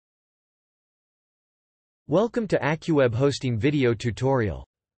Welcome to AccuWeb Hosting video tutorial.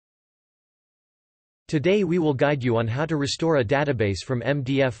 Today we will guide you on how to restore a database from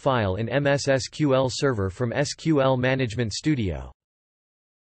MDF file in MSSQL Server from SQL Management Studio.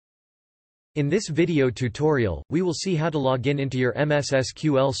 In this video tutorial, we will see how to log in into your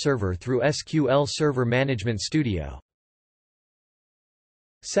MSSQL Server through SQL Server Management Studio.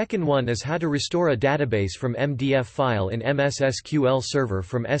 Second one is how to restore a database from MDF file in MSSQL Server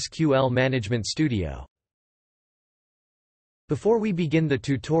from SQL Management Studio. Before we begin the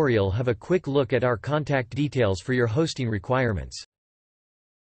tutorial, have a quick look at our contact details for your hosting requirements.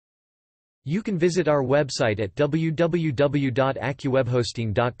 You can visit our website at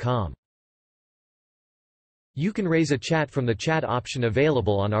www.accuwebhosting.com. You can raise a chat from the chat option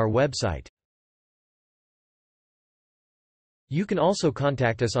available on our website. You can also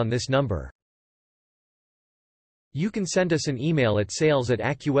contact us on this number. You can send us an email at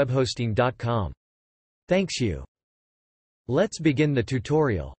sales@accuwebhosting.com. Thanks you. Let's begin the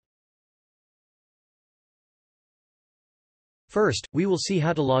tutorial. First, we will see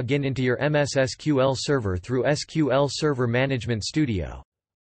how to log in into your MSSQL Server through SQL Server Management Studio.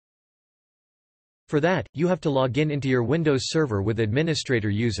 For that, you have to log in into your Windows Server with administrator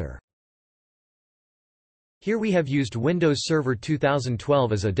user. Here we have used Windows Server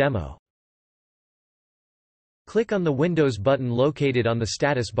 2012 as a demo. Click on the Windows button located on the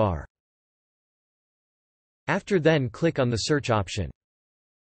status bar. After then click on the search option.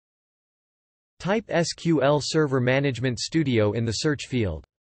 Type SQL Server Management Studio in the search field.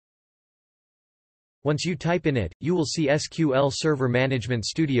 Once you type in it, you will see SQL Server Management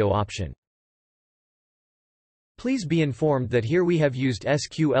Studio option. Please be informed that here we have used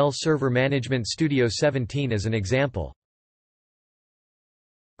SQL Server Management Studio 17 as an example.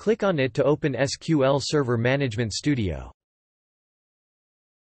 Click on it to open SQL Server Management Studio.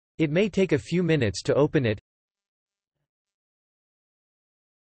 It may take a few minutes to open it.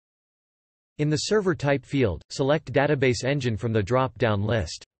 In the server type field, select Database Engine from the drop-down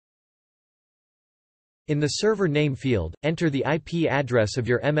list. In the server name field, enter the IP address of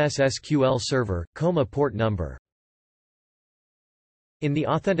your MSSQL server, port number. In the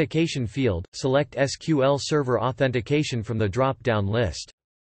authentication field, select SQL Server Authentication from the drop-down list.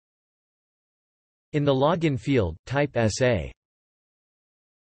 In the login field, type SA.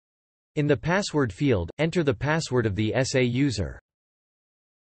 In the password field, enter the password of the SA user.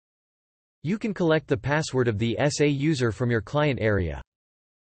 You can collect the password of the SA user from your client area.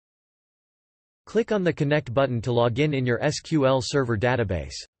 Click on the Connect button to log in your SQL Server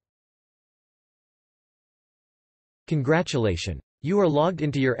database. Congratulations! You are logged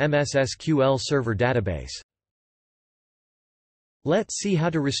into your MSSQL Server database. Let's see how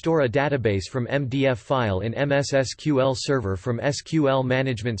to restore a database from MDF file in MSSQL Server from SQL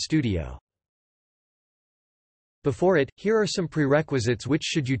Management Studio. Before it, here are some prerequisites which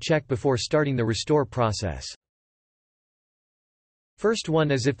should you check before starting the restore process. First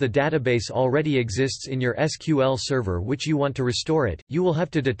one is if the database already exists in your SQL Server which you want to restore it, you will have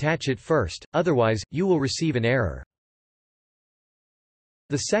to detach it first, otherwise, you will receive an error.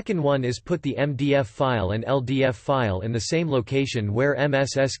 The second one is put the MDF file and LDF file in the same location where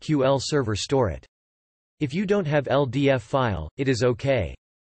MSSQL Server store it. If you don't have LDF file, it is okay.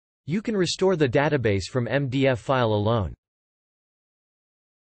 You can restore the database from MDF file alone.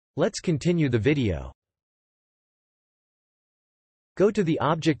 Let's continue the video. Go to the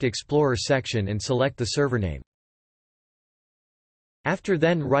Object Explorer section and select the server name. After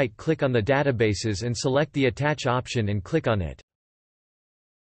then right-click on the databases and select the Attach option and click on it.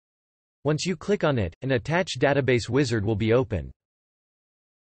 Once you click on it, an Attach Database wizard will be opened.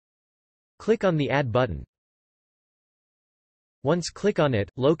 Click on the Add button. Once click on it,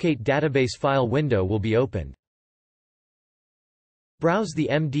 Locate Database File window will be opened. Browse the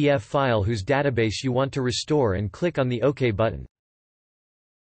MDF file whose database you want to restore and click on the OK button.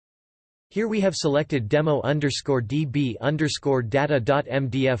 Here we have selected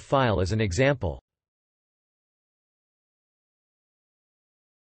demo_db_data.mdf file as an example.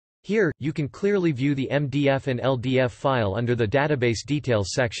 Here, you can clearly view the MDF and LDF file under the Database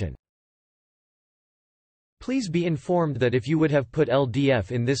Details section. Please be informed that if you would have put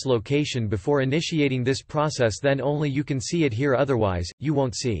LDF in this location before initiating this process, then only you can see it here, otherwise, you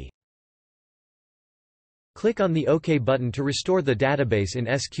won't see. Click on the OK button to restore the database in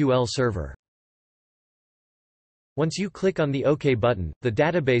SQL Server. Once you click on the OK button, the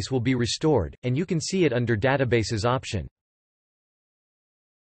database will be restored, and you can see it under Databases option.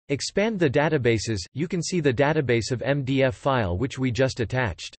 Expand the databases, you can see the database of MDF file which we just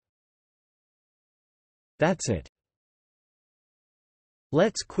attached. That's it.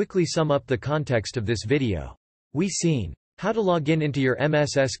 Let's quickly sum up the context of this video. We seen how to log in into your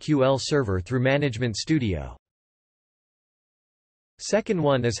MSSQL Server through Management Studio. Second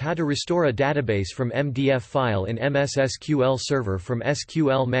one is how to restore a database from MDF file in MSSQL Server from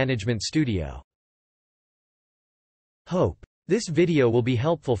SQL Management Studio. Hope this video will be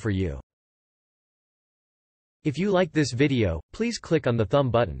helpful for you. If you like this video, please click on the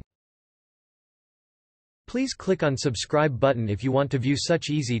thumb button. Please click on subscribe button if you want to view such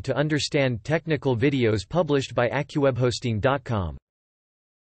easy to understand technical videos published by AccuWebHosting.com.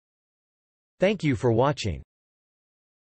 Thank you for watching.